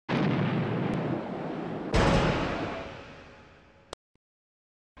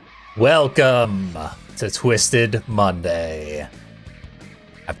Welcome to Twisted Monday.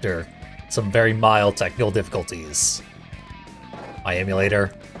 After some very mild technical difficulties, my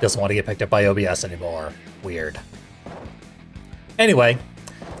emulator doesn't want to get picked up by OBS anymore. Weird. Anyway,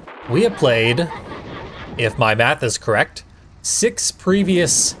 we have played, if my math is correct, 6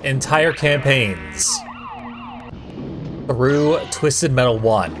 previous entire campaigns through Twisted Metal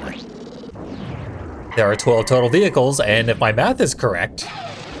 1. There are 12 total vehicles, and if my math is correct,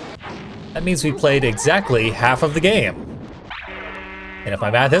 that means we played exactly half of the game. And if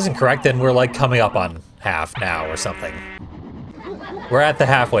my math isn't correct, then we're like coming up on half now or something. We're at the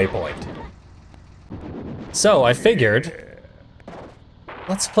halfway point. So I figured,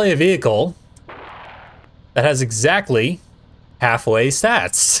 let's play a vehicle that has exactly halfway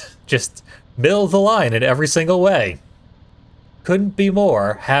stats. Just middle of the line in every single way. Couldn't be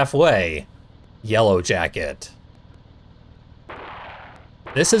more halfway. Yellow Jacket.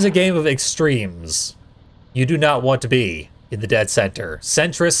 This is a game of extremes. You do not want to be in the dead center.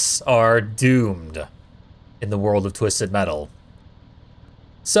 Centrists are doomed in the world of Twisted Metal.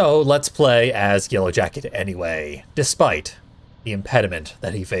 So let's play as Yellow Jacket anyway, despite the impediment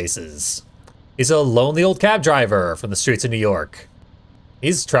that he faces. He's a lonely old cab driver from the streets of New York.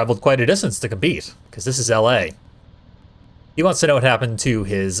 He's traveled quite a distance to compete, because this is LA. He wants to know what happened to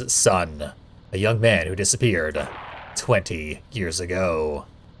his son, a young man who disappeared 20 years ago.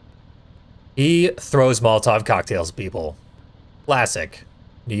 He throws Molotov cocktails at people. Classic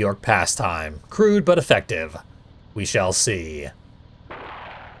New York pastime. Crude but effective. We shall see.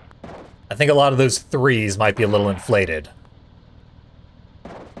 I think a lot of those threes might be a little inflated.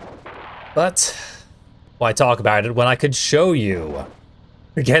 But why talk about it when I could show you?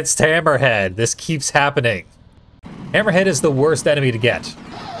 Against Hammerhead, this keeps happening. Hammerhead is the worst enemy to get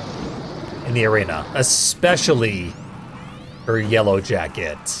in the arena, especially for Yellow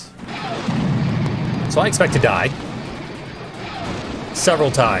Jacket. So I expect to die several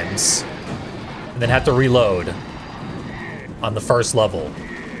times and then have to reload on the first level.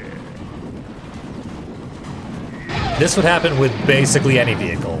 This would happen with basically any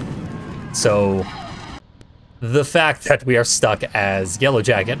vehicle. So the fact that we are stuck as Yellow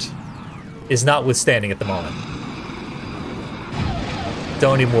Jacket is notwithstanding at the moment.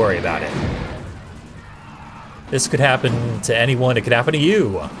 Don't even worry about it. This could happen to anyone. It could happen to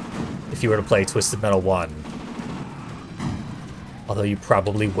you if you were to play Twisted Metal 1. Although you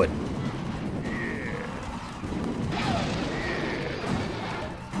probably wouldn't.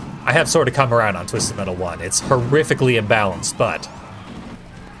 I have sort of come around on Twisted Metal 1. It's horrifically imbalanced, but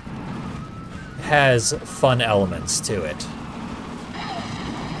it has fun elements to it.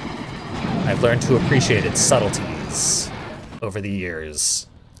 I've learned to appreciate its subtleties over the years.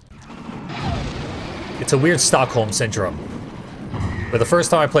 It's a weird Stockholm syndrome. But the first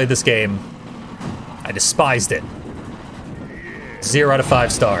time I played this game, I despised it. 0 out of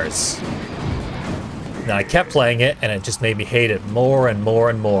 5 stars. And then I kept playing it, and it just made me hate it more and more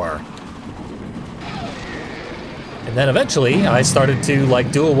and more. And then eventually, I started to,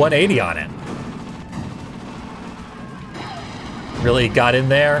 like, do a 180 on it. Really got in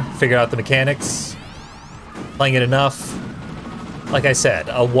there, figured out the mechanics, playing it enough. Like I said,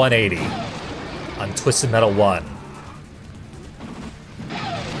 a 180 on Twisted Metal 1.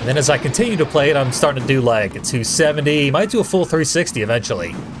 And then as I continue to play it, I'm starting to do like a 270, might do a full 360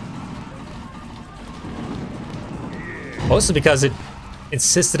 eventually. Mostly because it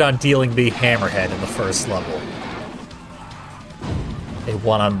insisted on dealing the Hammerhead in the first level. A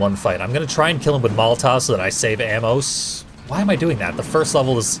one-on-one fight. I'm gonna try and kill him with Molotov so that I save ammo. Why am I doing that? The first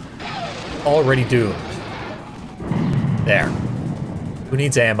level is already doomed. There. Who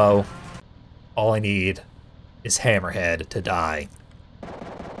needs ammo? All I need is Hammerhead to die.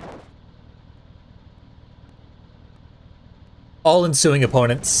 All ensuing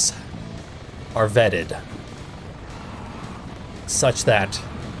opponents are vetted such that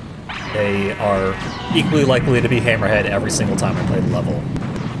they are equally likely to be Hammerhead every single time I play the level.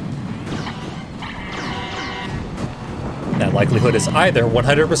 That likelihood is either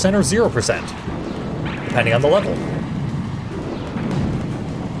 100% or 0%, depending on the level.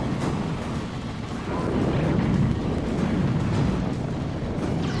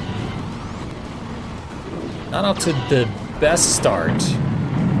 Not up to the best start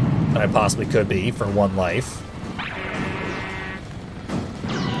that I possibly could be for 1 life.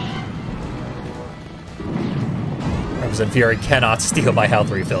 Represent Fury cannot steal my health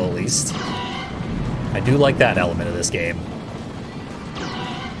refill, at least. I do like that element of this game.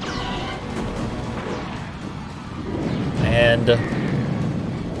 And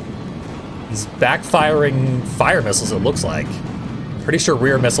he's backfiring fire missiles, it looks like. Pretty sure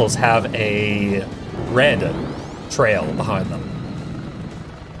rear missiles have a red trail behind them.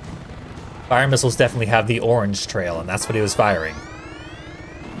 Fire missiles definitely have the orange trail, and that's what he was firing.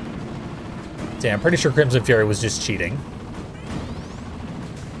 Damn, I'm pretty sure Crimson Fury was just cheating.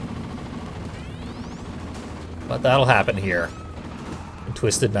 But that'll happen here. In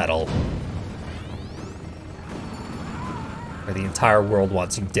Twisted Metal. Where the entire world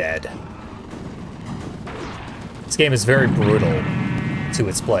wants you dead. This game is very brutal to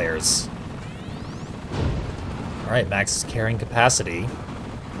its players. Alright, max carrying capacity.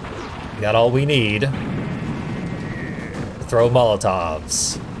 We got all we need to throw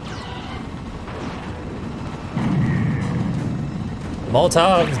Molotovs.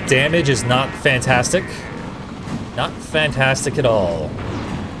 Molotov damage is not fantastic. Not fantastic at all.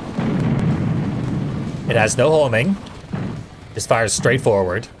 It has no homing. Just fires straight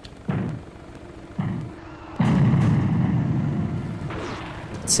forward.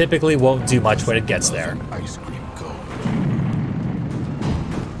 Typically won't do much when it gets there. Ice cream cone.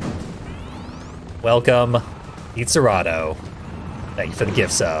 Welcome, Pizzerado. Thank you for the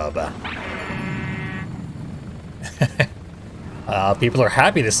gift sub. People are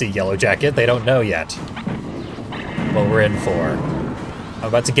happy to see Yellow Jacket. They don't know yet what we're in for. I'm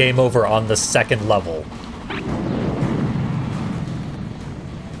about to game over on the second level.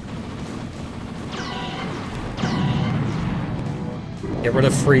 Get rid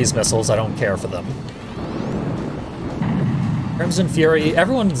of freeze missiles. I don't care for them. Crimson Fury.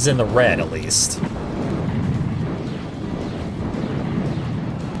 Everyone's in the red, at least.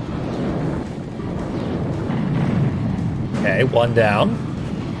 Okay, one down.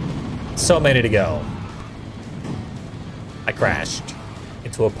 So many to go. I crashed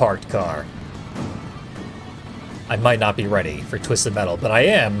into a parked car. I might not be ready for Twisted Metal, but I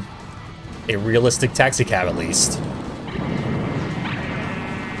am a realistic taxicab at least.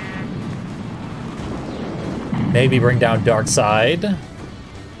 Maybe bring down Darkseid.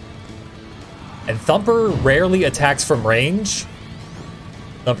 And Thumper rarely attacks from range.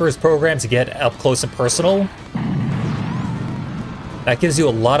 Thumper is programmed to get up close and personal. That gives you a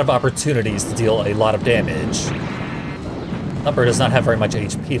lot of opportunities to deal a lot of damage. Thumper does not have very much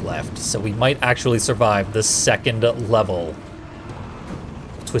HP left, so we might actually survive the second level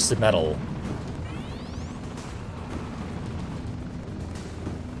of Twisted Metal.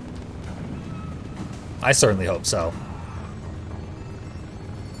 I certainly hope so.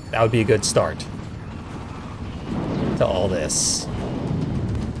 That would be a good start to all this.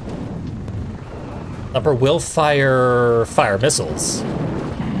 Thumper will fire missiles,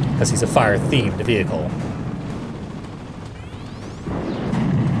 because he's a fire-themed vehicle.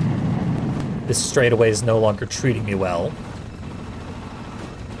 This straightaway is no longer treating me well.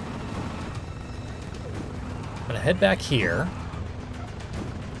 I'm gonna head back here.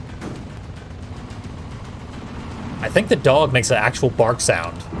 I think the dog makes an actual bark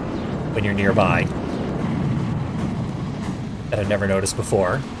sound when you're nearby that I've never noticed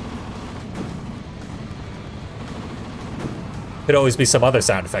before. Could always be some other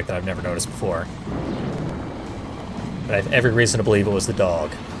sound effect that I've never noticed before. But I have every reason to believe it was the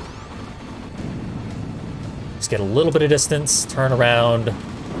dog. Just get a little bit of distance, turn around,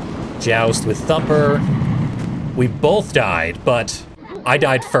 joust with Thumper. We both died, but I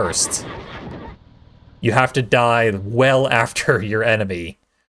died first. You have to die well after your enemy.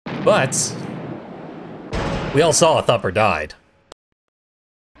 But we all saw Thumper died.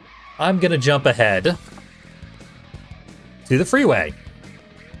 I'm gonna jump ahead to the freeway.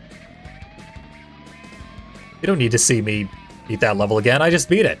 You don't need to see me beat that level again. I just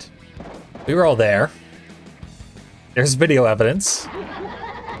beat it. We were all there. There's video evidence.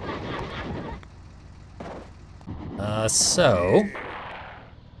 So...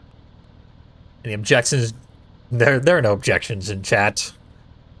 Any objections? There are no objections in chat.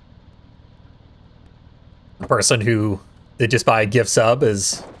 A person who did just buy a gift sub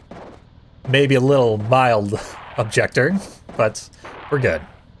is maybe a little mild objector, but we're good.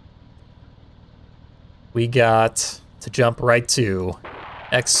 We got to jump right to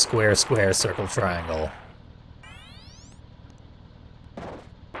X square square circle triangle.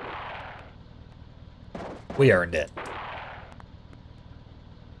 We earned it.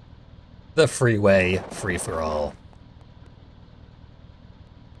 The freeway free-for-all.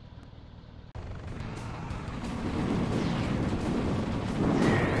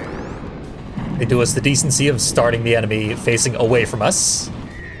 They do us the decency of starting the enemy facing away from us.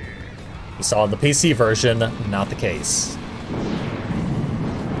 We saw in the PC version, not the case.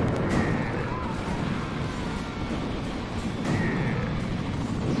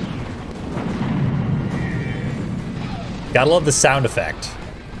 Gotta love the sound effect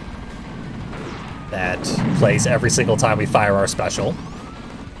that plays every single time we fire our special.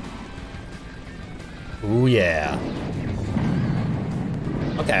 Ooh, yeah.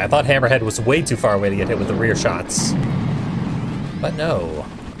 Okay, I thought Hammerhead was way too far away to get hit with the rear shots. But no.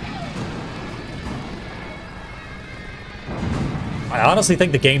 I honestly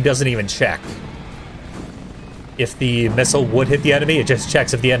think the game doesn't even check if the missile would hit the enemy. It just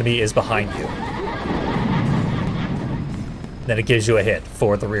checks if the enemy is behind you. Then it gives you a hit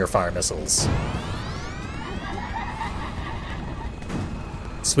for the rear fire missiles.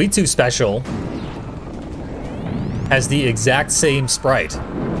 Sweet Tooth Special has the exact same sprite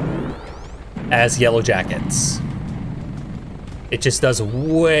as Yellow Jackets. It just does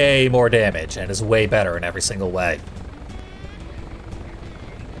way more damage and is way better in every single way.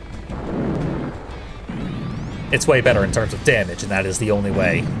 It's way better in terms of damage, and that is the only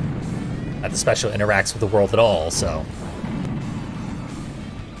way that the special interacts with the world at all, so...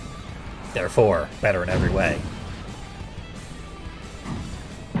 Therefore, better in every way.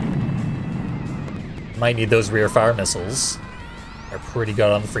 Might need those rear fire missiles. They're pretty good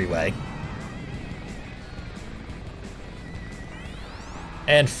on the freeway.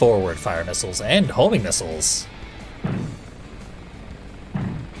 And forward fire missiles, and homing missiles.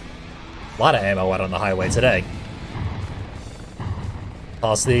 A lot of ammo out on the highway today.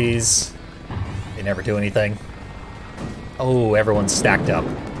 Toss these. They never do anything. Oh, everyone's stacked up.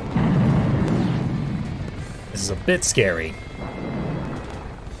 This is a bit scary.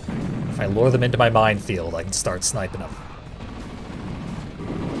 If I lure them into my minefield, I can start sniping them.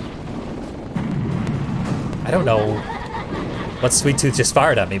 I don't know what Sweet Tooth just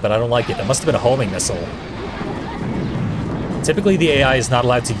fired at me, but I don't like it. It must have been a homing missile. Typically, the AI is not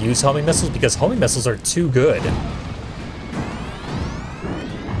allowed to use homing missiles because homing missiles are too good.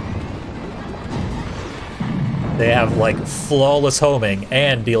 They have, like, flawless homing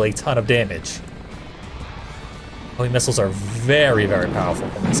and deal a ton of damage. Homing missiles are very, very powerful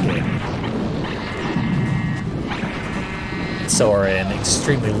in this game. So are an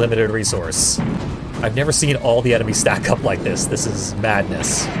extremely limited resource. I've never seen all the enemies stack up like this. This is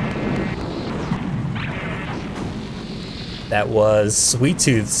madness. That was Sweet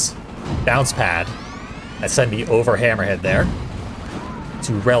Tooth's bounce pad that sent me over Hammerhead there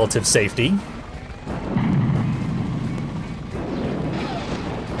to relative safety.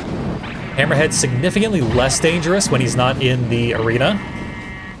 Hammerhead's significantly less dangerous when he's not in the arena.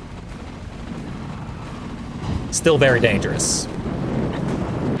 Still very dangerous.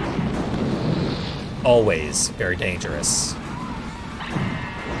 Always very dangerous.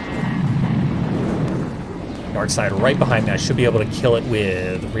 Dark side right behind me. I should be able to kill it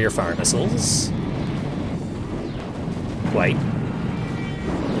with rear fire missiles. Quite.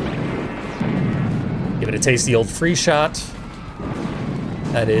 Give it a taste of the old free shot.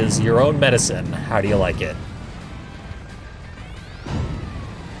 That is your own medicine. How do you like it?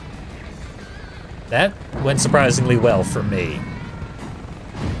 That went surprisingly well for me.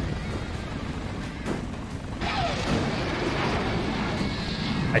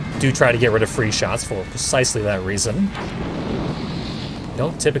 I do try to get rid of free shots for precisely that reason.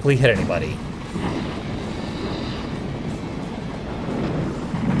 Don't typically hit anybody.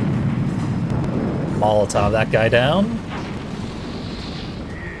 Molotov that guy down.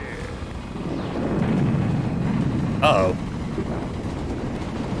 Uh-oh.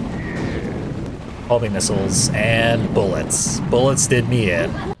 Homing missiles and bullets. Bullets did me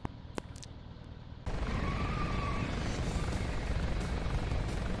in.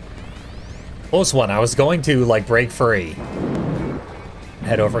 Close one. I was going to, like, break free.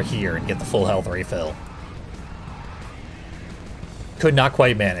 Head over here and get the full health refill. Could not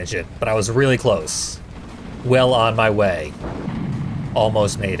quite manage it, but I was really close. Well on my way.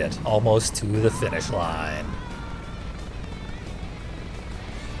 Almost made it. Almost to the finish line.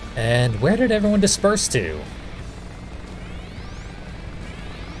 And where did everyone disperse to?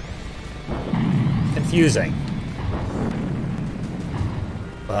 Confusing.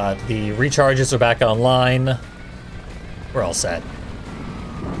 But the recharges are back online. We're all set.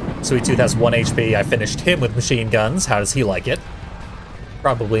 Sweet Tooth has 1 HP. I finished him with machine guns. How does he like it?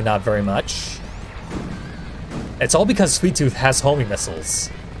 Probably not very much. It's all because Sweet Tooth has homing missiles.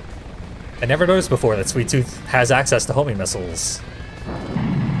 I never noticed before that Sweet Tooth has access to homing missiles.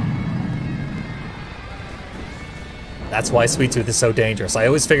 That's why Sweet Tooth is so dangerous. I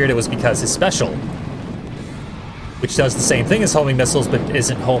always figured it was because his special, which does the same thing as homing missiles but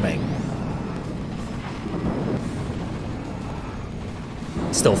isn't homing,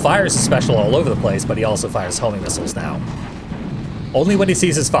 still fires his special all over the place, but he also fires homing missiles now. Only when he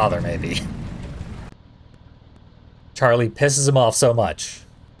sees his father, maybe. Charlie pisses him off so much.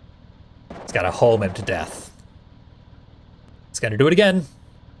 He's gotta home him to death. He's gonna do it again.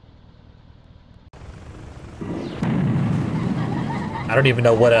 I don't even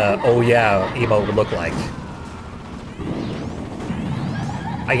know what a oh yeah emote would look like.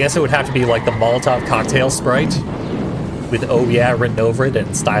 I guess it would have to be like the Molotov cocktail sprite with oh yeah written over it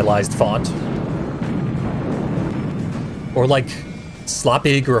in stylized font. Or like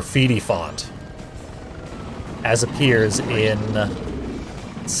sloppy graffiti font, as appears in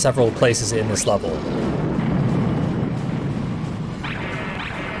several places in this level.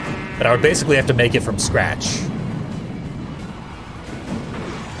 But I would basically have to make it from scratch.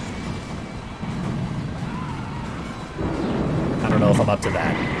 I don't know if I'm up to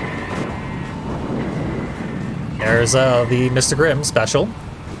that. There's the Mr. Grimm special.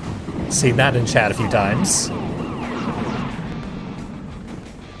 Seen that in chat a few times.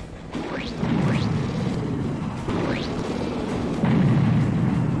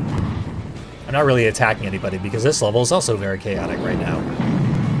 I'm not really attacking anybody because this level is also very chaotic right now.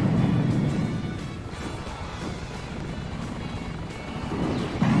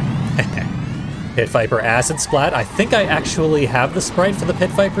 Pit Viper Acid Splat. I think I actually have the sprite for the Pit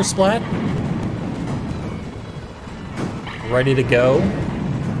Viper Splat. Ready to go.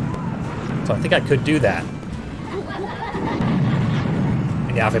 So I think I could do that.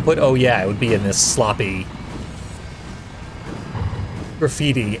 And yeah, if I put oh yeah, it would be in this sloppy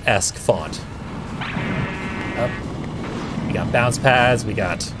graffiti-esque font. We got bounce pads, we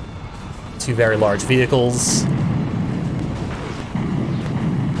got two very large vehicles.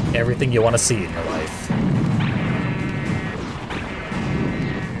 Everything you want to see in your life.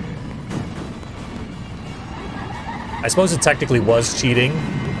 I suppose it technically was cheating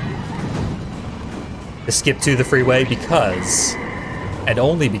to skip to the freeway because, and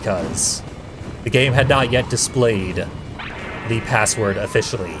only because, the game had not yet displayed the password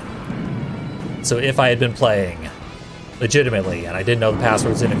officially. So if I had been playing legitimately and I didn't know the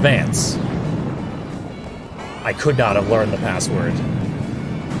passwords in advance, I could not have learned the password,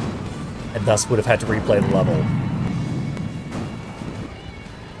 and thus would have had to replay the level.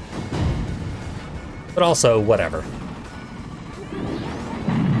 But also, whatever.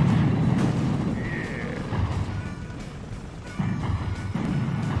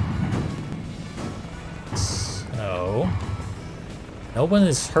 So, no one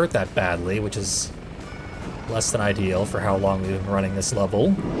is hurt that badly, which is less than ideal for how long we've been running this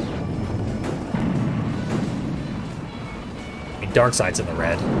level. Darkseid's in the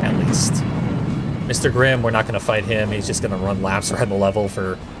red, at least. Mr. Grimm, we're not going to fight him. He's just going to run laps around the level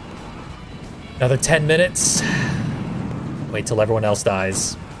for another 10 minutes. Wait till everyone else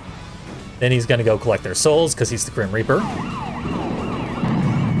dies. Then he's going to go collect their souls, because he's the Grim Reaper. I'm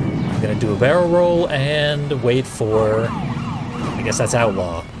going to do a barrel roll and wait for, I guess that's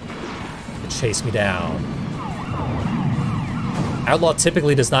Outlaw, to chase me down. Outlaw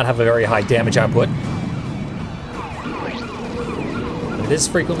typically does not have a very high damage output. It is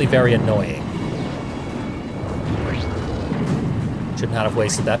frequently very annoying. Should not have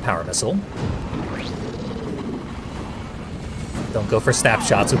wasted that power missile. Don't go for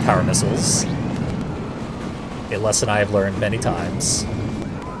snapshots with power missiles. A lesson I have learned many times.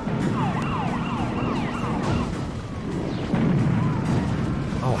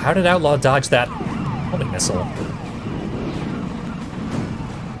 Oh, how did Outlaw dodge that homing missile?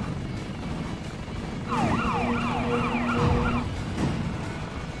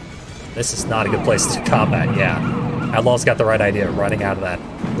 This is not a good place to combat, yeah. Outlaw's got the right idea, running out of that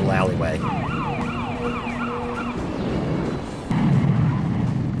little alleyway.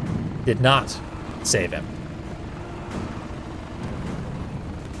 Did not save him.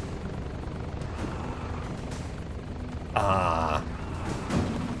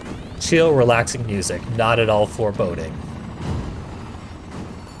 Chill, relaxing music, not at all foreboding.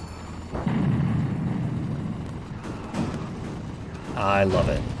 I love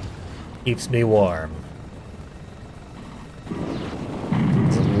it. Keeps me warm.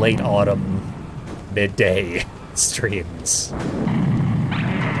 It's late autumn, midday streams.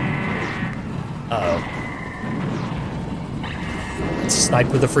 Uh-oh. Sniped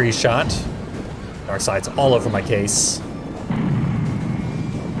with a freeze shot. Darkseid's all over my case.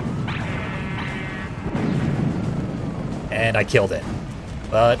 And I killed it.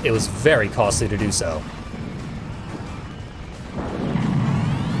 But it was very costly to do so.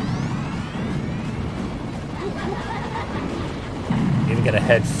 I'm gonna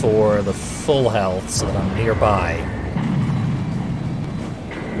head for the full health so that I'm nearby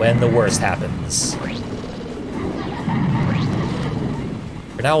when the worst happens.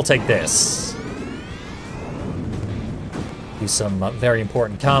 For now, I'll take this. Do some very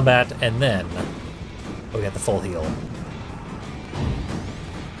important combat, and then we get the full heal.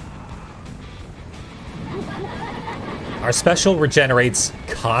 Our special regenerates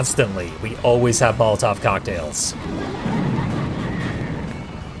constantly. We always have Molotov cocktails.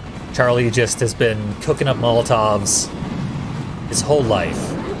 Charlie just has been cooking up Molotovs his whole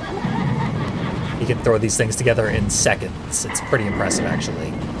life. He can throw these things together in seconds. It's pretty impressive,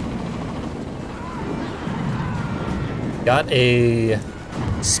 actually. Got a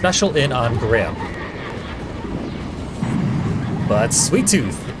special in on Grim. But Sweet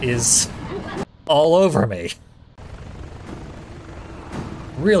Tooth is all over me.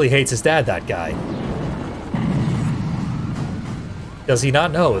 Really hates his dad, that guy. Does he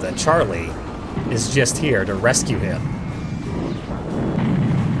not know that Charlie is just here to rescue him?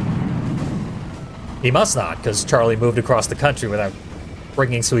 He must not, because Charlie moved across the country without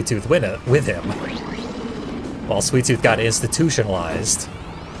bringing Sweet Tooth with him. While Sweet Tooth got institutionalized.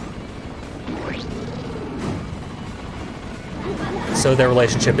 So their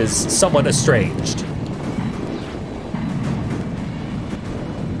relationship is somewhat estranged.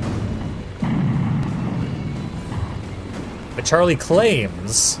 But Charlie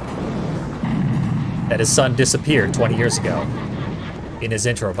claims that his son disappeared 20 years ago in his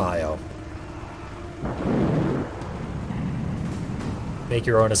intro bio. Make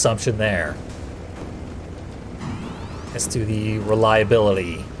your own assumption there as to the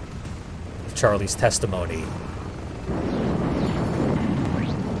reliability of Charlie's testimony.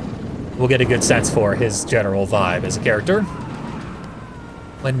 We'll get a good sense for his general vibe as a character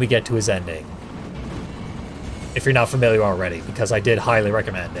when we get to his ending. If you're not familiar already, because I did highly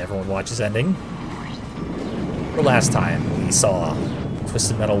recommend everyone watch his ending. The last time we saw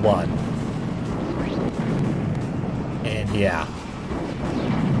Twisted Metal 1. And yeah,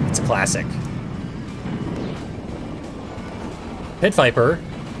 it's a classic. Pit Viper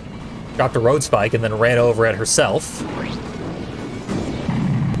dropped a road spike and then ran over it herself.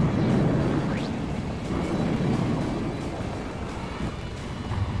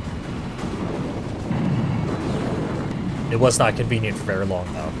 It was not convenient for very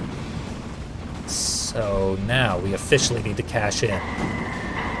long, though. So now we officially need to cash in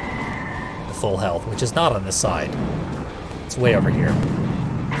the full health, which is not on this side. It's way over here.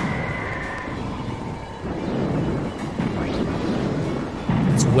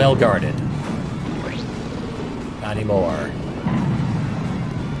 It's well guarded. Not anymore.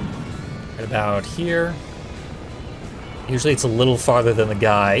 Right about here. Usually it's a little farther than the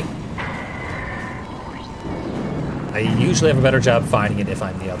guy. I usually have a better job finding it if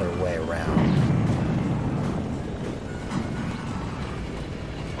I'm the other way around.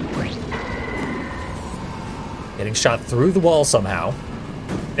 Getting shot through the wall somehow.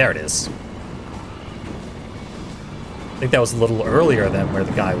 There it is. I think that was a little earlier than where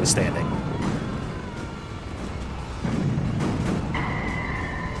the guy was standing.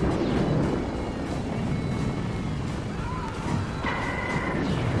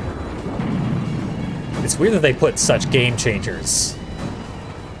 It's weird that they put such game changers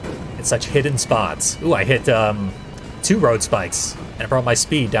in such hidden spots. Ooh, I hit 2 road spikes, and it brought my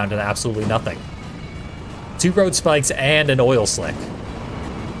speed down to absolutely nothing. 2 road spikes and an oil slick.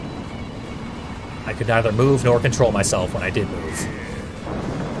 I could neither move nor control myself when I did move.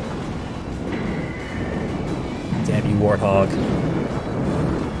 Damn you, Warthog.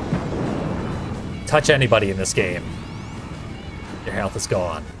 Touch anybody in this game, their health is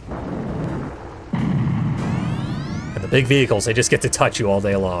gone. And the big vehicles, they just get to touch you all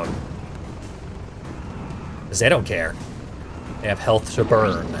day long. Because they don't care. They have health to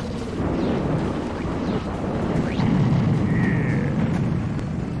burn.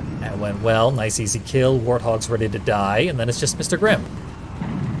 That went well. Nice easy kill. Warthog's ready to die. And then it's just Mr. Grimm.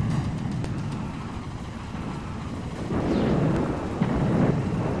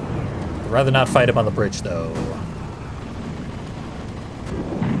 I'd rather not fight him on the bridge, though.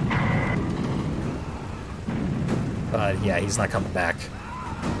 But yeah, he's not coming back.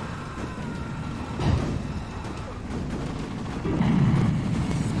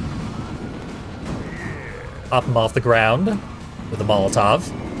 Pop him off the ground with a Molotov.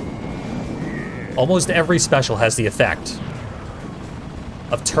 Almost every special has the effect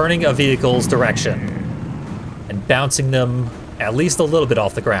of turning a vehicle's direction and bouncing them at least a little bit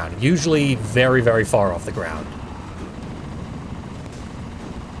off the ground, usually very, very far off the ground.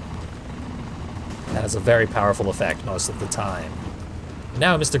 That has a very powerful effect most of the time.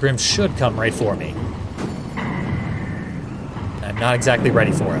 Now Mr. Grimm should come right for me. I'm not exactly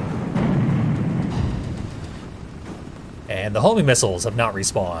ready for him. And the homing missiles have not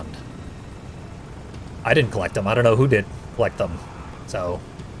respawned. I didn't collect them. I don't know who did. collect them. So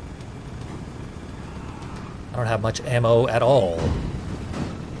I don't have much ammo at all.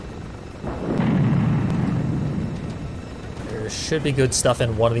 There should be good stuff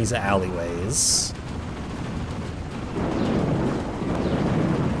in one of these alleyways.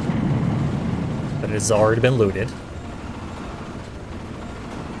 But it has already been looted.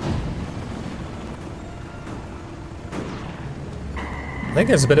 I think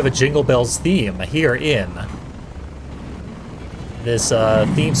there's a bit of a Jingle Bells theme here in this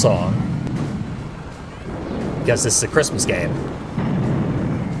theme song, because this is a Christmas game.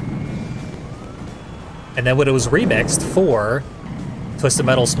 And then when it was remixed for Twisted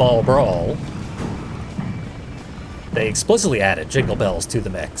Metal Small Brawl, they explicitly added Jingle Bells to the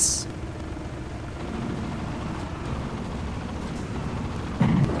mix.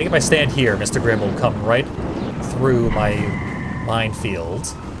 I think if I stand here, Mr. Grimm will come right through my minefield.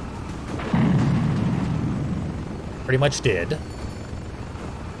 Pretty much did.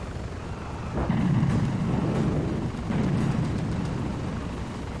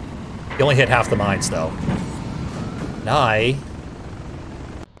 He only hit half the mines, though.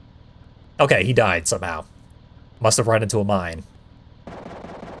 Okay, he died somehow. Must have run into a mine.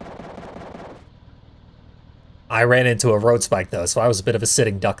 I ran into a road spike, though, so I was a bit of a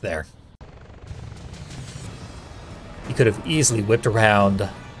sitting duck there. He could have easily whipped around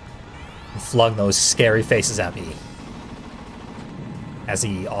and flung those scary faces at me, as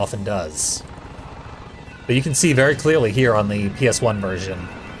he often does. But you can see very clearly here on the PS1 version,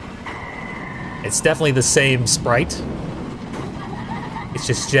 it's definitely the same sprite. It's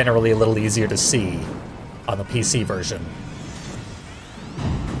just generally a little easier to see on the PC version.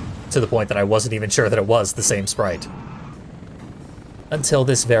 To the point that I wasn't even sure that it was the same sprite. Until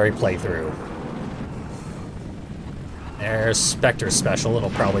this very playthrough. There's Spectre's special.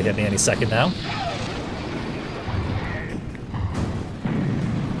 It'll probably hit me any second now.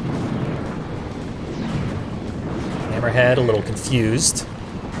 Hammerhead, a little confused.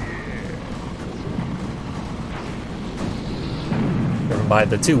 Driven by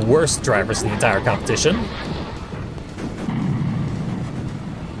the two worst drivers in the entire competition.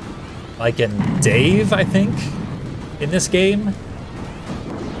 Mike and Dave, I think, in this game.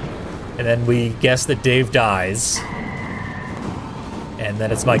 And then we guess that Dave dies. And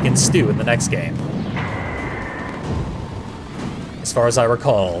then it's Mike and Stu in the next game. As far as I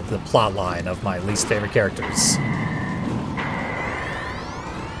recall, the plot line of my least favorite characters.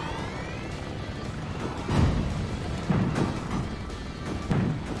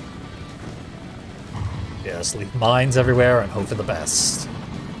 Just leave mines everywhere and hope for the best.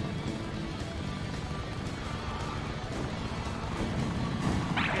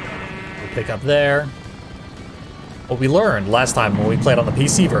 We'll pick up there. What we learned last time when we played on the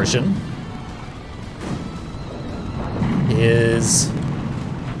PC version is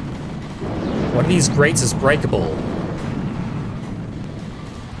one of these grates is breakable.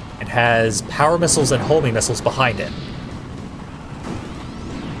 It has power missiles and homing missiles behind it.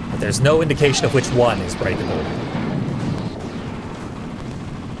 But there's no indication of which one is breakable.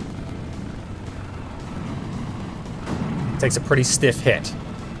 It takes a pretty stiff hit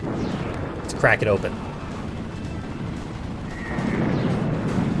to crack it open.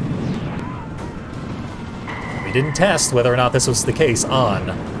 We didn't test whether or not this was the case on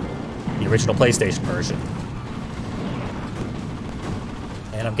the original PlayStation version.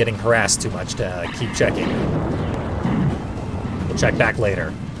 And I'm getting harassed too much to keep checking. We'll check back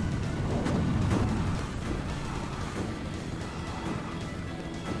later.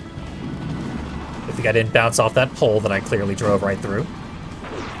 I think I didn't bounce off that pole that I clearly drove right through.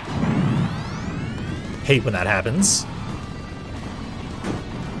 Hate when that happens.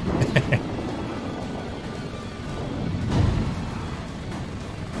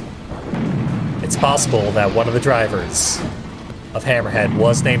 It's possible that one of the drivers of Hammerhead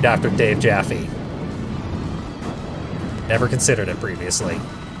was named after Dave Jaffe. Never considered it previously.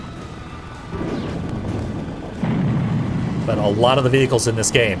 But a lot of the vehicles in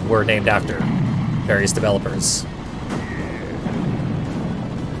this game were named after various developers.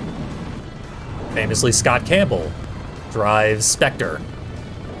 Famously, Scott Campbell drives Spectre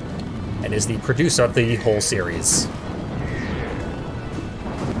and is the producer of the whole series.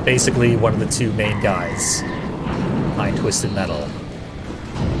 Basically one of the two main guys behind Twisted Metal.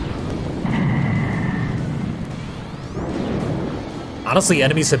 Honestly,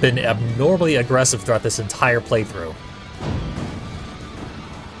 enemies have been abnormally aggressive throughout this entire playthrough.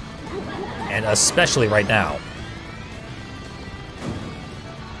 And especially right now.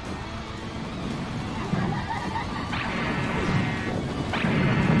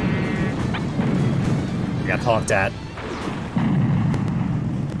 Got honked at.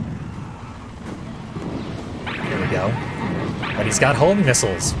 go. But he's got homing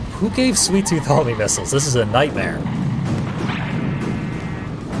missiles. Who gave Sweet Tooth homing missiles? This is a nightmare.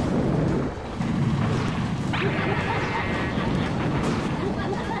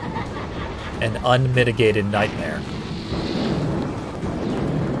 An unmitigated nightmare.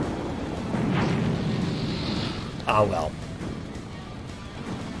 Ah, well.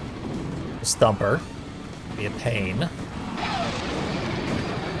 This thumper. Be a pain.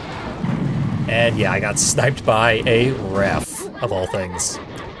 And yeah, I got sniped by a ref, of all things.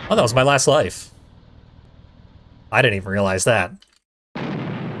 Oh, that was my last life. I didn't even realize that.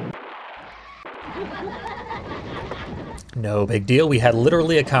 No big deal, we had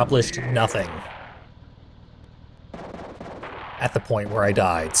literally accomplished nothing at the point where I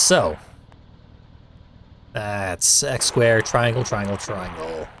died. So, that's X square, triangle, triangle,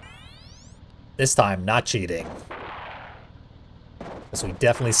 triangle. This time, not cheating. As we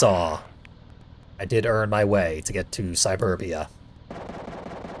definitely saw, I did earn my way to get to Suburbia.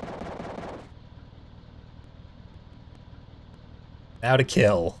 Now to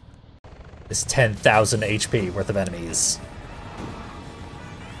kill this 10,000 HP worth of enemies.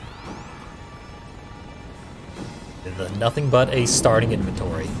 With nothing but a starting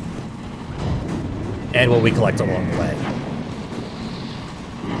inventory. And what we collect along the way.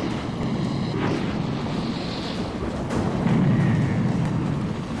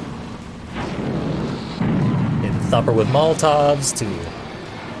 Hit the thumper with Molotovs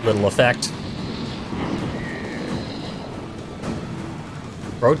to little effect.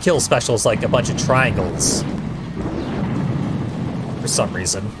 Roadkill special is like a bunch of triangles. For some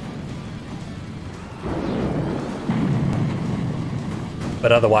reason.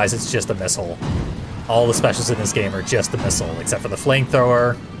 But otherwise, it's just a missile. All the specials in this game are just a missile, except for the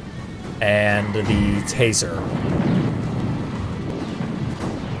flamethrower and the taser.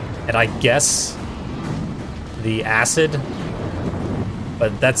 And I guess the acid,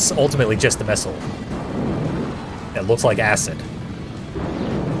 but that's ultimately just a missile. It looks like acid.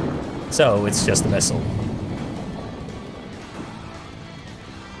 So, it's just a missile.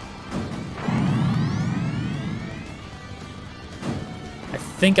 I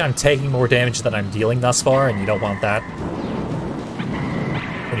think I'm taking more damage than I'm dealing thus far, and you don't want that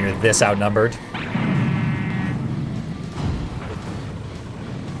when you're this outnumbered.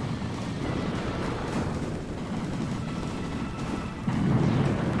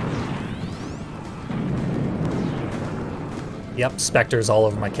 Yep, Spectres all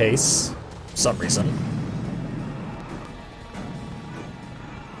over my case, for some reason.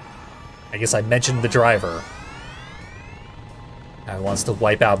 I guess I mentioned the driver. Now he wants to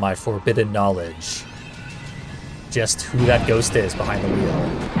wipe out my forbidden knowledge. Just who that ghost is behind the wheel.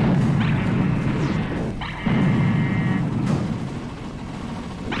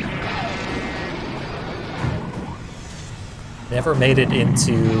 Never made it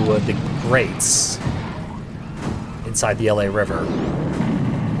into the grates inside the LA River.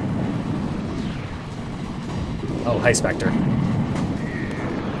 Oh, hi, Spectre.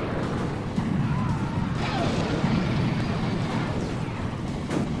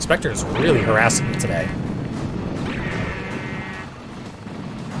 Spectre is really harassing me today.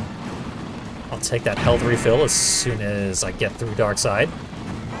 I'll take that health refill as soon as I get through Darkside.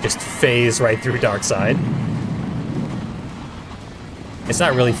 Just phase right through Darkside. It's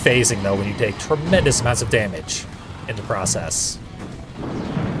not really phasing, though, when you take tremendous amounts of damage in the process.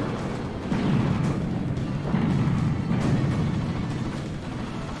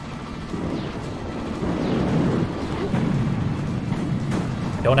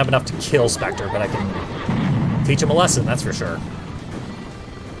 I don't have enough to kill Spectre, but I can teach him a lesson, that's for sure.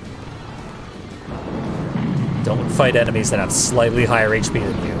 Don't fight enemies that have slightly higher HP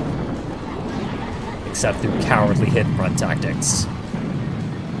than you. Except through cowardly hit-and-run tactics.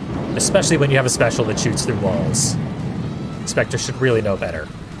 Especially when you have a special that shoots through walls. Spectre should really know better.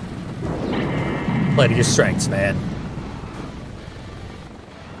 Play to your strengths, man.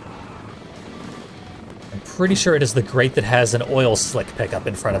 I'm pretty sure it is the grate that has an oil slick pickup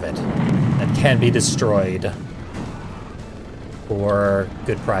in front of it that can be destroyed for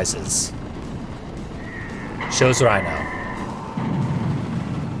good prizes. Shows what I know.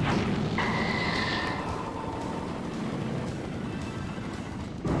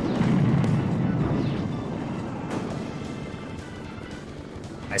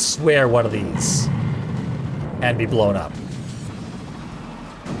 I swear one of these can be blown up.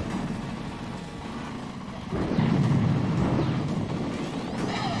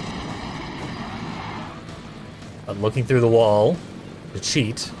 But looking through the wall to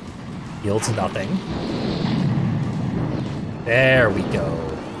cheat yields nothing. There we go.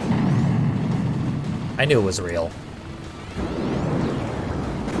 I knew it was real.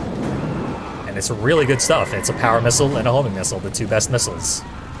 And it's really good stuff. It's a power missile and a homing missile, the two best missiles.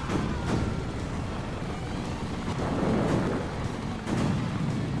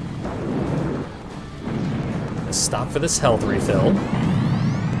 Let's stop for this health refill.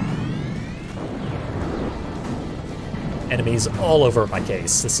 Enemies all over my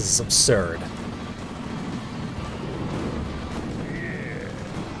case. This is absurd.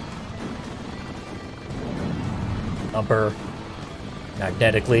 Thumper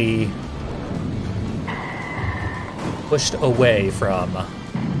magnetically pushed away from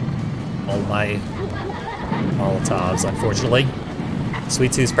all my Molotovs, unfortunately.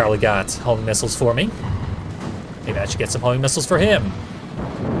 Sweet Tooth's probably got homing missiles for me. Maybe I should get some homing missiles for him.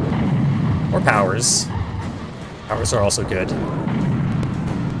 Or powers. Powers are also good.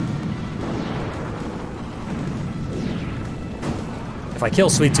 If I kill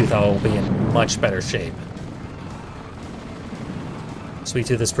Sweet Tooth, I will be in much better shape. Sweet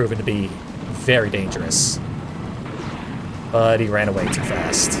Tooth has proven to be very dangerous. But he ran away too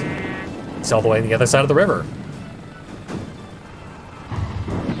fast. He's all the way on the other side of the river.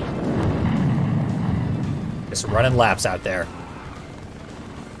 Just running laps out there.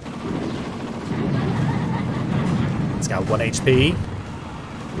 He's got 1 HP.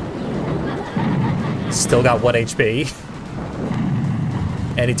 Still got 1 HP.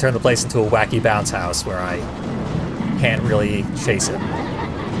 And he turned the place into a wacky bounce house where I can't really chase him.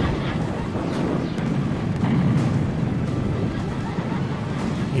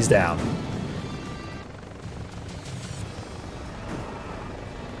 He's down.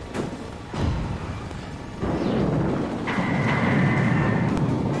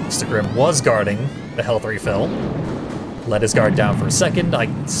 Mr. Grimm was guarding the health refill. Let his guard down for a second. I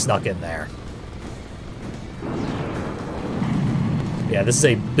snuck in there. Yeah, this is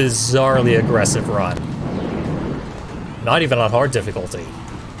a bizarrely aggressive run. Not even on hard difficulty.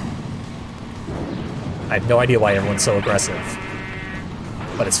 I have no idea why everyone's so aggressive.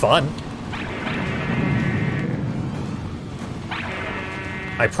 But it's fun.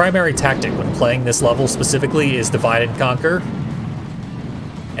 My primary tactic when playing this level specifically is divide and conquer.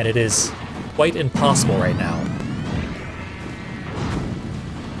 And it is quite impossible right now.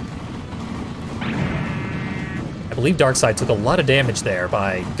 I believe Darkseid took a lot of damage there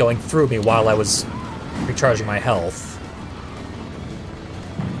by going through me while I was recharging my health.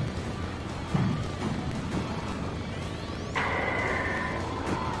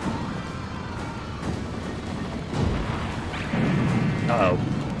 Uh-oh.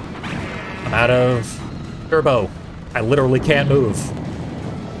 I'm out of turbo. I literally can't move.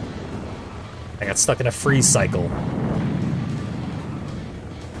 I got stuck in a freeze cycle.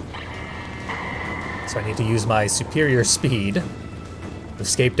 So I need to use my superior speed to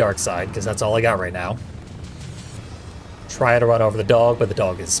escape Darkseid, because that's all I got right now. Try to run over the dog, but the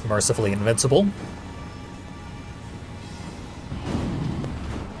dog is mercifully invincible.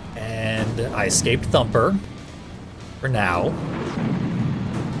 And I escaped Thumper. For now.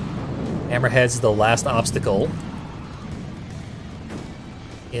 Hammerhead's the last obstacle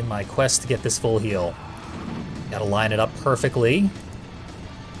in my quest to get this full heal. Gotta line it up perfectly.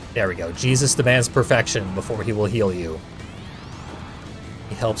 There we go. Jesus demands perfection before he will heal you.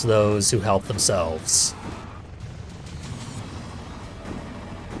 He helps those who help themselves.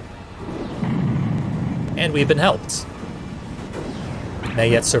 And we've been helped.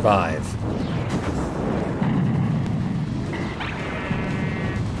 May yet survive.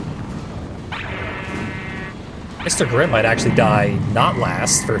 Mr. Grimm might actually die not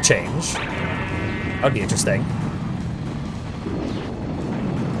last for a change. That would be interesting.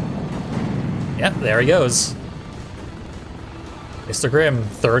 Yep, there he goes. Mr. Grimm,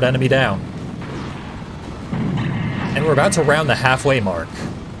 third enemy down. And we're about to round the halfway mark.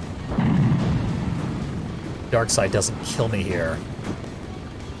 Darkseid doesn't kill me here.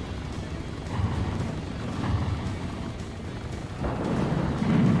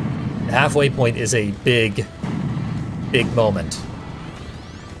 The halfway point is a big moment.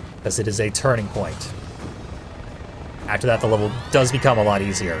 Because it is a turning point. After that, the level does become a lot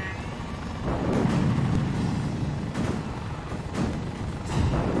easier.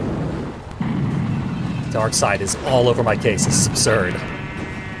 Darkseid is all over my case. This is absurd.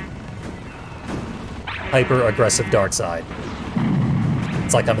 Hyper-aggressive Darkseid.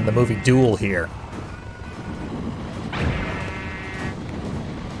 It's like I'm in the movie Duel here.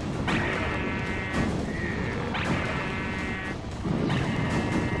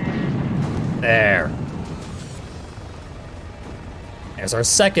 There. There's our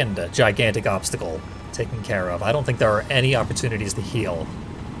second gigantic obstacle taken care of. I don't think there are any opportunities to heal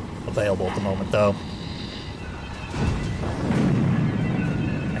available at the moment, though.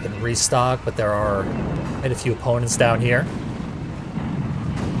 restock, but there are quite a few opponents down here.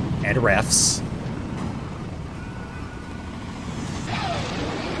 And refs.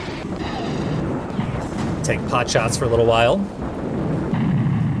 Take pot shots for a little while.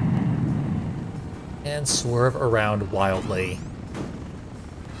 And swerve around wildly.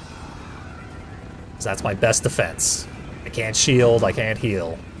 Because that's my best defense. I can't shield, I can't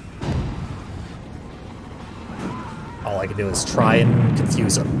heal. All I can do is try and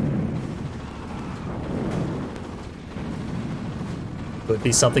confuse them. Could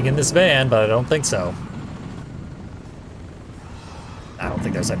be something in this van, but I don't think so. I don't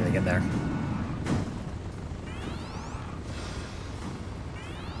think there's anything in there.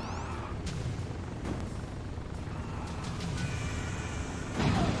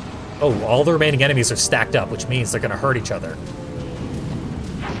 Oh, all the remaining enemies are stacked up, which means they're gonna hurt each other.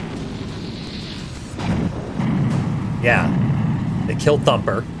 Yeah, they killed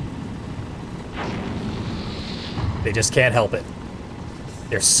Thumper. They just can't help it.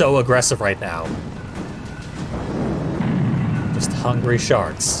 They're so aggressive right now. Just hungry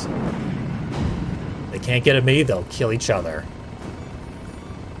sharks. They can't get at me, they'll kill each other.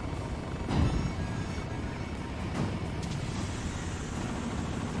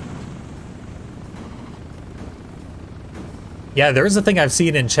 Yeah, there is a thing I've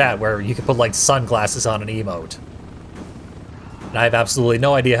seen in chat where you can put, like, sunglasses on an emote. And I have absolutely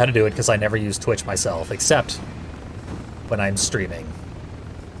no idea how to do it because I never use Twitch myself, except when I'm streaming.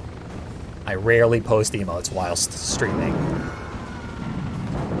 I rarely post emotes whilst streaming.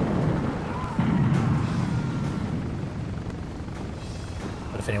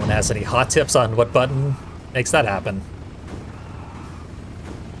 But if anyone has any hot tips on what button makes that happen,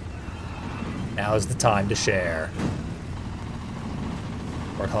 now is the time to share.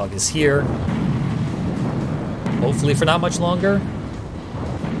 Warthog is here. Hopefully for not much longer.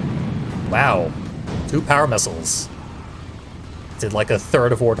 Wow. 2 power missiles. Did like a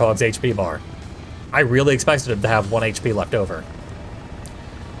third of Warthog's HP bar. I really expected him to have 1 HP left over.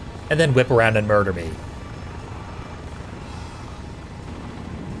 And then whip around and murder me.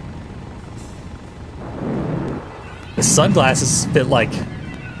 The sunglasses fit like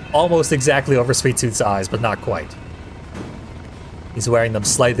almost exactly over Sweet Tooth's eyes, but not quite. He's wearing them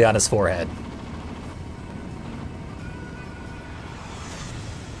slightly on his forehead.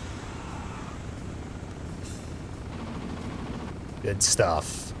 Good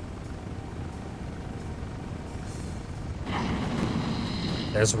stuff.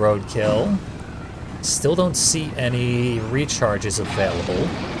 There's roadkill. Still don't see any recharges available.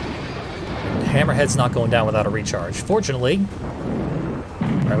 And Hammerhead's not going down without a recharge. Fortunately,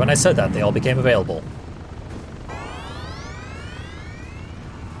 right when I said that, they all became available.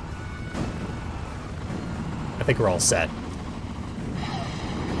 I think we're all set.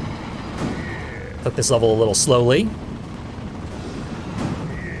 Took this level a little slowly.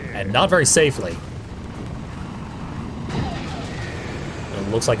 And not very safely. But it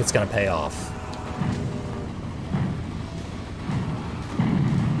looks like it's going to pay off.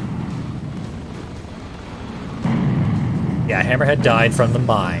 Yeah, Hammerhead died from the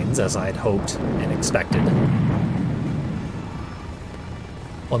mines, as I'd hoped and expected.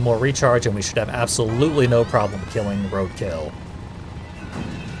 One more recharge and we should have absolutely no problem killing roadkill.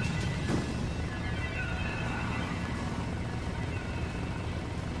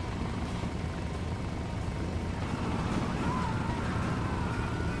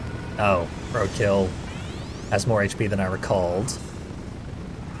 Oh, roadkill has more HP than I recalled.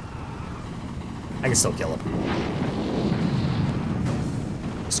 I can still kill him.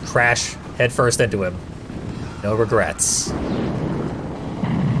 Just crash headfirst into him. No regrets.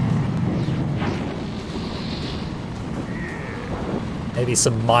 Maybe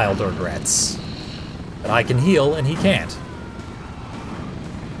some mild regrets. But I can heal and he can't.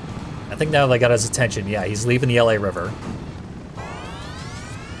 I think now they got his attention. Yeah, he's leaving the LA River.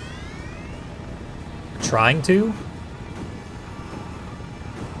 Trying to?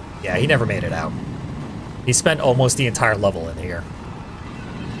 Yeah, he never made it out. He spent almost the entire level in here.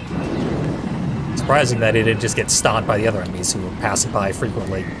 Surprising that he didn't just get stomped by the other enemies who were passing by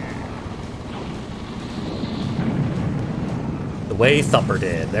frequently. The way Thumper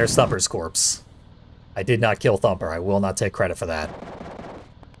did. There's Thumper's corpse. I did not kill Thumper. I will not take credit for that.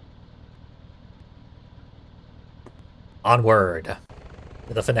 Onward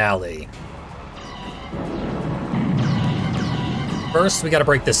to the finale. First, we gotta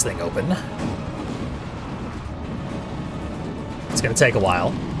break this thing open. It's gonna take a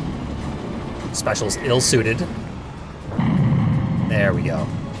while. Special's ill-suited. There we go.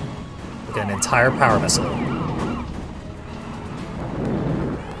 We got an entire power missile.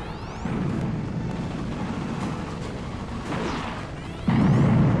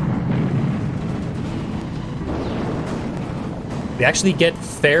 We actually get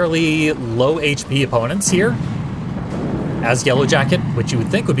fairly low HP opponents here as Yellow Jacket, which you would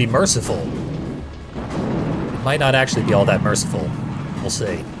think would be merciful. It might not actually be all that merciful. We'll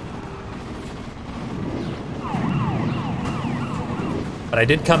see. But I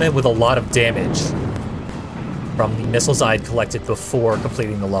did come in with a lot of damage from the missiles I had collected before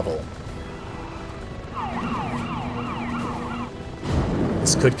completing the level.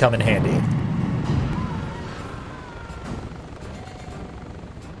 This could come in handy.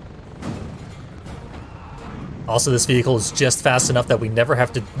 Also, this vehicle is just fast enough that we never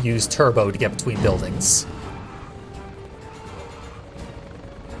have to use turbo to get between buildings.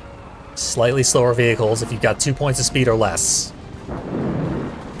 Slightly slower vehicles, if you've got 2 points of speed or less,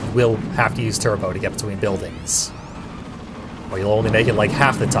 you will have to use turbo to get between buildings. Or you'll only make it like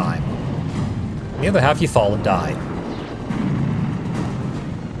half the time. The other half, you fall and die.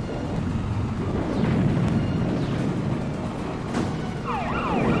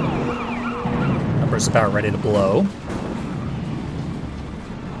 Number's about ready to blow.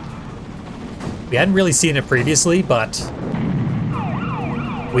 We hadn't really seen it previously, but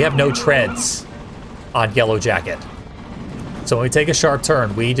we have no treads on Yellow Jacket. So when we take a sharp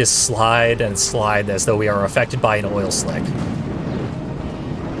turn, we just slide and slide as though we are affected by an oil slick.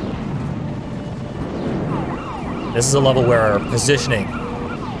 This is a level where positioning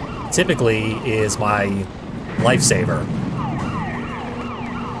typically is my lifesaver.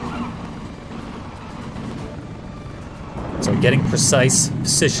 So getting precise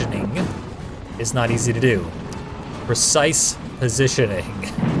positioning is not easy to do. Precise positioning.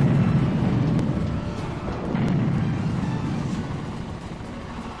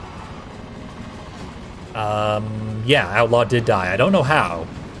 Yeah, Outlaw did die. I don't know how,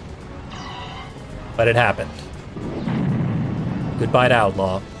 but it happened. Goodbye to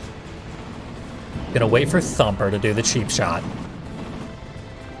Outlaw. Gonna wait for Thumper to do the cheap shot.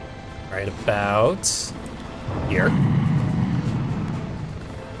 Right about here.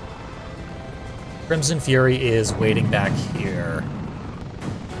 Crimson Fury is waiting back here.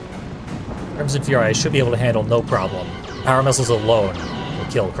 Crimson Fury I should be able to handle no problem. Power missiles alone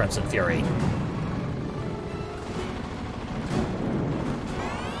will kill Crimson Fury.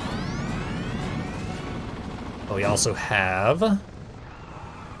 But we also have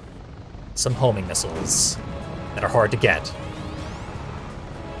some homing missiles that are hard to get.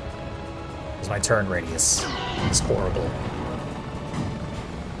 Because my turn radius is horrible.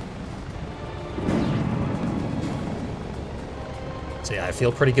 So yeah, I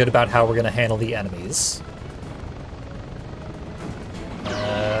feel pretty good about how we're going to handle the enemies.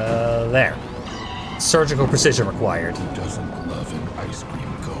 There. Surgical precision required. Who doesn't love an ice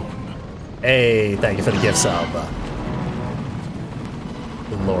cream cone? Hey, thank you for the gift sub.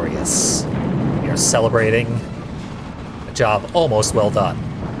 Glorious. We are celebrating a job almost well done.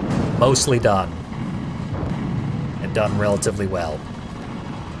 Mostly done. And done relatively well.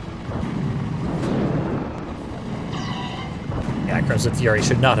 Yeah, Crimson Fury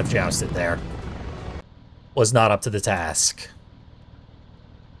should not have jousted there. Was not up to the task.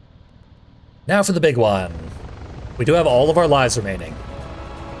 Now for the big one. We do have all of our lives remaining.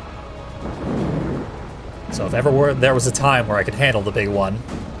 So if ever there was a time where I could handle the big one,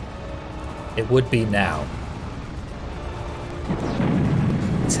 it would be now.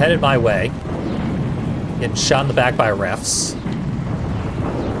 It's headed my way. Getting shot in the back by refs.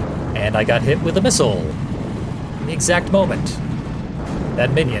 And I got hit with a missile. In the exact moment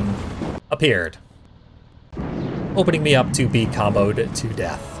that minion appeared. Opening me up to be comboed to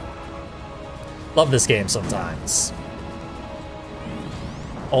death. Love this game sometimes.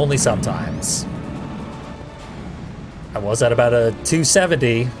 Only sometimes. I was at about a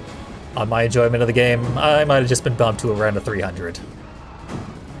 270 on my enjoyment of the game. I might have just been bumped to around a 300.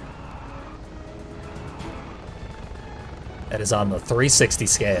 That is on the 360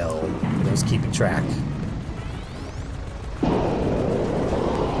 scale, for those keeping track.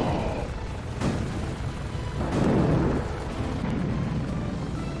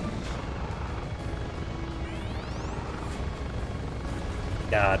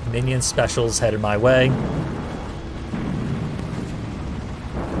 Got minion specials headed my way.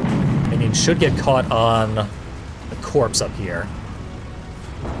 Minion should get caught on the corpse up here.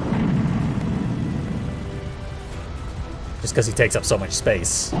 Just because he takes up so much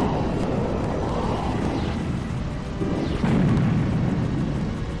space.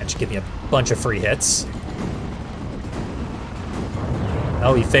 That should give me a bunch of free hits.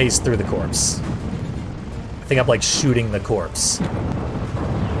 Oh, he phased through the corpse. I think I'm like shooting the corpse.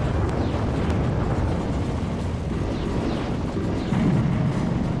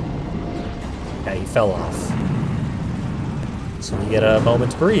 Yeah, he fell off. So we get a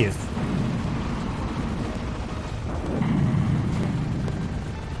moment to breathe.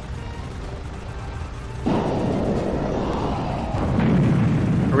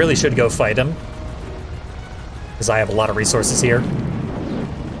 I really should go fight him, because I have a lot of resources here.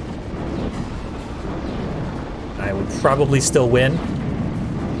 I would probably still win.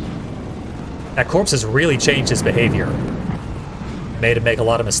 That corpse has really changed his behavior. Made him make a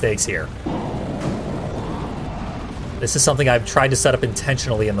lot of mistakes here. This is something I've tried to set up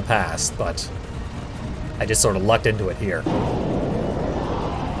intentionally in the past, but I just sort of lucked into it here.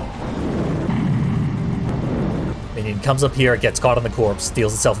 Minion comes up here, gets caught on the corpse,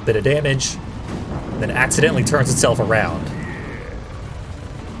 deals itself a bit of damage, then accidentally turns itself around.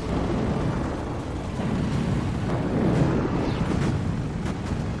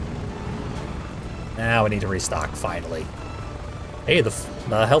 Now I need to restock, finally. Hey, the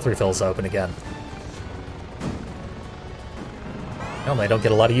health refill's open again. Normally I don't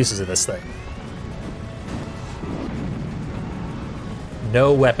get a lot of uses of this thing.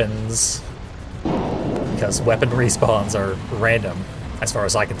 No weapons, because weapon respawns are random, as far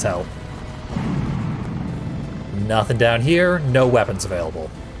as I can tell. Nothing down here, no weapons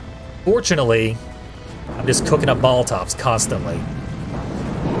available. Fortunately, I'm just cooking up Molotovs constantly.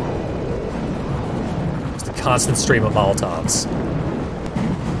 Just a constant stream of Molotovs.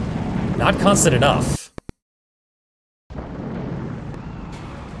 Not constant enough.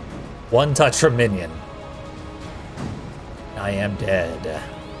 One touch from Minion. I am dead.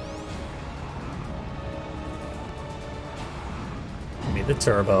 Give me the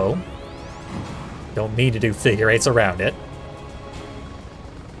turbo. Don't need to do figure eights around it.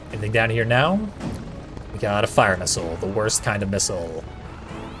 Anything down here now? We got a fire missile, the worst kind of missile.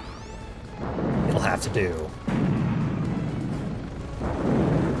 It'll have to do.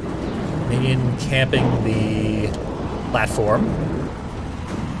 Minion camping the platform.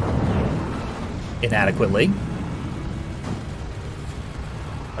 Inadequately.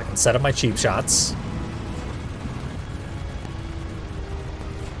 I can set up my cheap shots.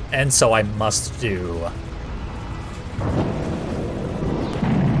 And so I must do.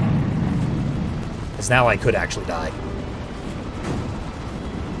 Because now I could actually die.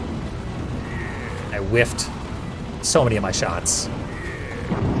 I whiffed so many of my shots.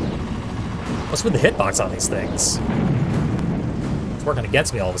 What's with the hitbox on these things? It's working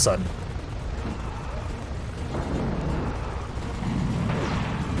against me all of a sudden.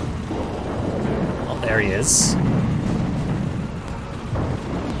 Oh, there he is.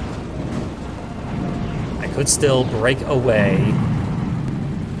 I could still break away.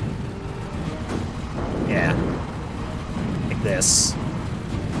 Yeah. Like this.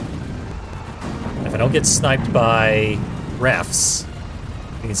 If I don't get sniped by refs,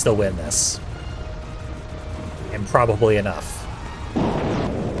 we can still win this. And probably enough.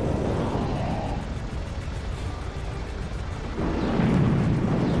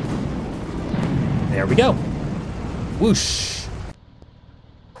 There we go. Whoosh.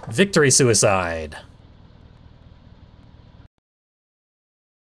 Victory suicide.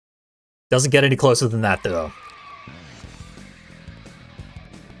 Doesn't get any closer than that, though.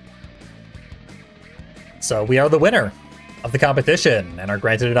 So we are the winner of the competition and are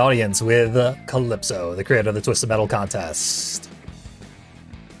granted an audience with Calypso, the creator of the Twisted Metal contest.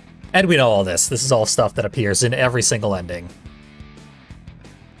 And we know all this. This is all stuff that appears in every single ending.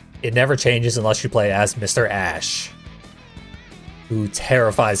 It never changes unless you play as Mr. Ash, who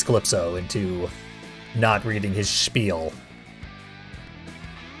terrifies Calypso into not reading his spiel.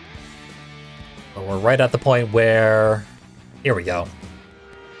 But we're right at the point where... Here we go.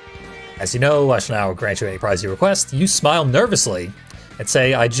 As you know, I shall now grant you any prize you request. You smile nervously and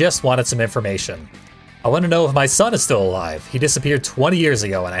say, I just wanted some information. I want to know if my son is still alive. He disappeared 20 years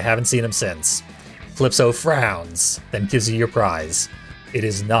ago and I haven't seen him since. Calypso frowns, then gives you your prize. It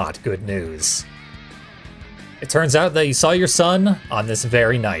is not good news. It turns out that you saw your son on this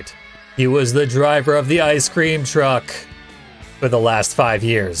very night. He was the driver of the ice cream truck. For the last 5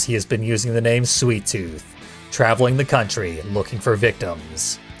 years, he has been using the name Sweet Tooth, traveling the country looking for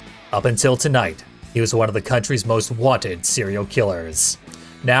victims. Up until tonight, he was one of the country's most wanted serial killers.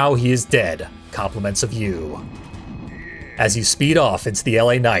 Now he is dead, compliments of you. As you speed off into the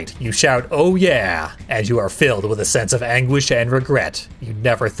LA night, you shout, "Oh yeah!" and you are filled with a sense of anguish and regret you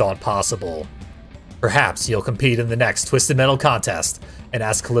never thought possible. Perhaps you'll compete in the next Twisted Metal contest and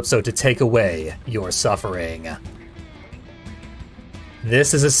ask Calypso to take away your suffering.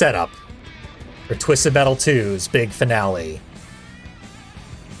 This is a setup for Twisted Metal 2's big finale,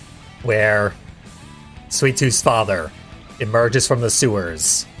 where Sweet Tooth's father emerges from the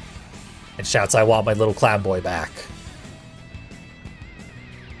sewers and shouts, "I want my little clown boy back."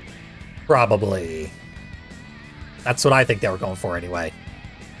 Probably. That's what I think they were going for anyway.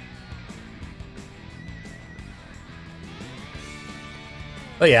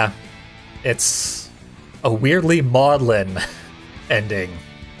 But yeah, it's a weirdly maudlin ending,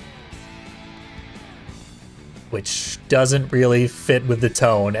 which doesn't really fit with the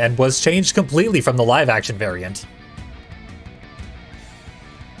tone and was changed completely from the live-action variant.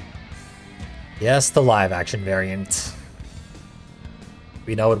 Yes, the live-action variant.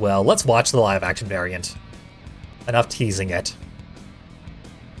 We know it well. Let's watch the live-action variant. Enough teasing it.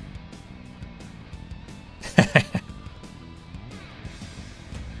 Here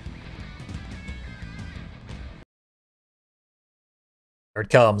it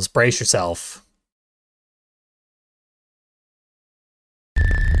comes. Brace yourself.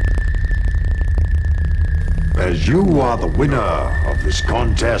 As you are the winner of this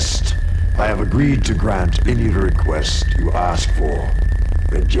contest, I have agreed to grant any request you ask for.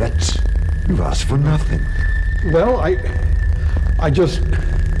 And yet, you've asked for nothing. Well, I just...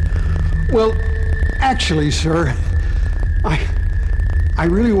 Well, actually, sir, I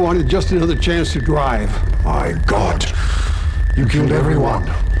really wanted just another chance to drive. My God, you killed everyone.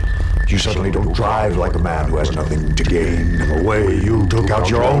 You suddenly don't drive like a man who has nothing to gain. The way you took out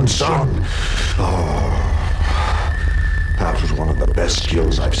your own son. Oh, that was one of the best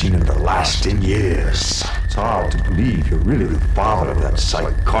kills I've seen in the last 10 years. It's hard to believe you're really the father of that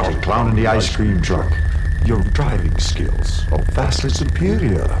psychotic clown in the ice cream truck. Your driving skills are vastly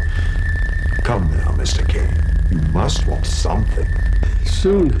superior. Come now, Mr. Kane. You must want something.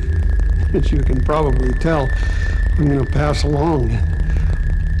 Soon, as you can probably tell, I'm gonna pass along.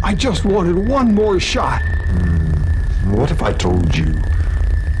 I just wanted one more shot. What if I told you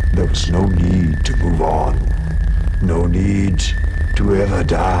there was no need to move on? No need to ever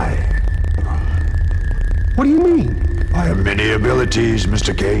die? What do you mean? I have many abilities,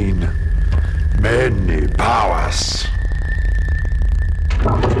 Mr. Kane. Many powers.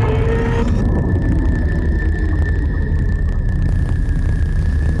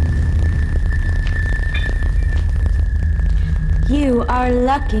 You are a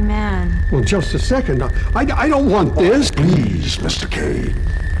lucky man. Well, just a second. I don't want this. Please, Mr. Kane.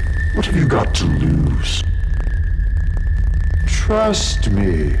 What have you got to lose? Trust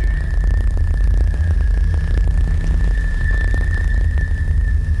me.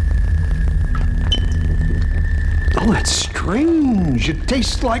 Oh, that's strange. It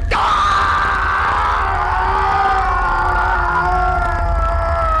tastes like... Mr.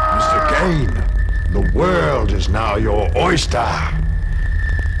 Kane, the world is now your oyster.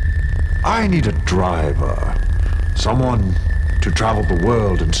 I need a driver. Someone to travel the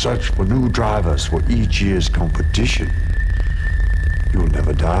world and search for new drivers for each year's competition. You'll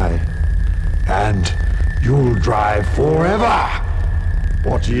never die. And you'll drive forever.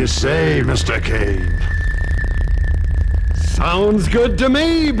 What do you say, Mr. Kane? Sounds good to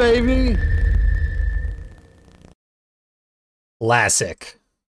me, baby. Classic.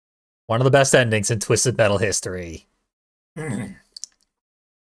 One of the best endings in Twisted Metal history.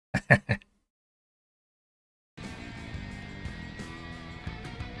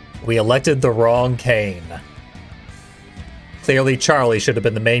 We elected the wrong Kane. Clearly, Charlie should have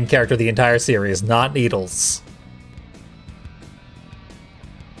been the main character of the entire series, not Needles.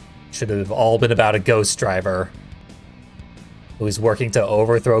 Should have all been about a ghost driver who is working to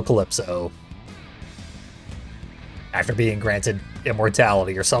overthrow Calypso after being granted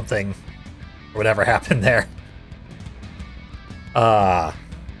immortality or something, or whatever happened there.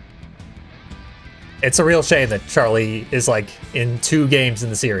 It's a real shame that Charlie is like in 2 games in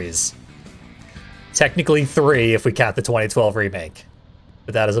the series. Technically 3 if we count the 2012 remake,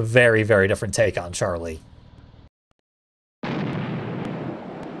 but that is a very, very different take on Charlie.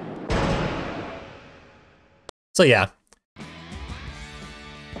 So yeah,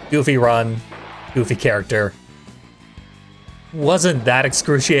 goofy run, goofy character. Wasn't that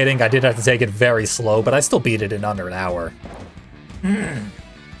excruciating. I did have to take it very slow, but I still beat it in under an hour.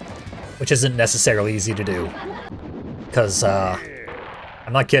 Which isn't necessarily easy to do. Because,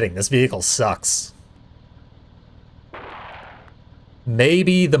 I'm not kidding, this vehicle sucks.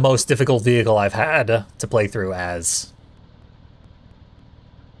 Maybe the most difficult vehicle I've had to play through as.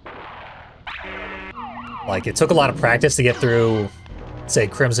 Like, it took a lot of practice to get through, say,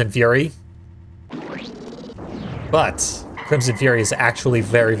 Crimson Fury. But Crimson Fury is actually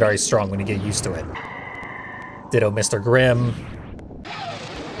very, very strong when you get used to it. Ditto Mr. Grimm.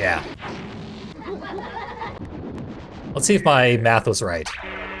 Yeah. Let's see if my math was right.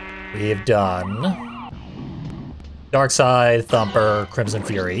 We have done Darkseid, Thumper, Crimson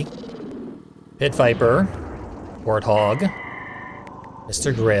Fury, Pit Viper, Warthog,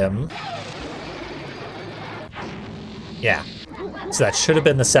 Mr. Grimm, Yeah. So that should have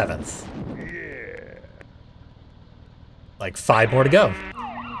been the 7th. Like 5 more to go.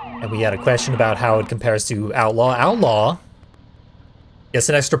 And we had a question about how it compares to Outlaw. Outlaw gets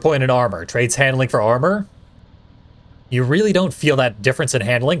an extra point in armor. Trades handling for armor. You really don't feel that difference in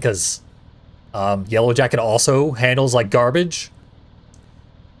handling because Yellow Jacket also handles like garbage.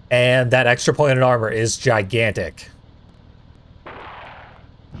 And that extra point in armor is gigantic.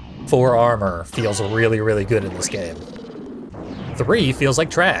 4 armor feels really, really good in this game. 3 feels like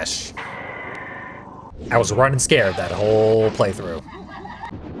trash. I was running scared that whole playthrough.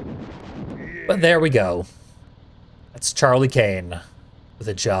 But there we go. That's Charlie Kane with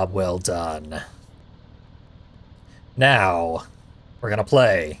a job well done. Now, we're gonna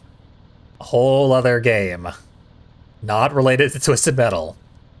play a whole other game. Not related to Twisted Metal.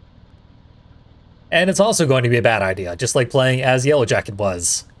 And it's also going to be a bad idea, just like playing as Yellow Jacket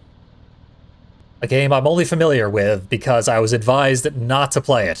was. A game I'm only familiar with because I was advised not to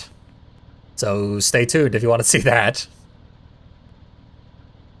play it. So stay tuned if you want to see that.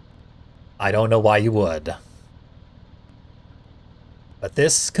 I don't know why you would. But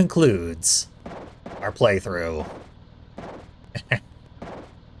this concludes our playthrough.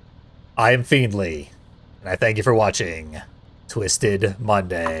 I am Fiendly, and I thank you for watching Twisted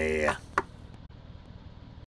Monday.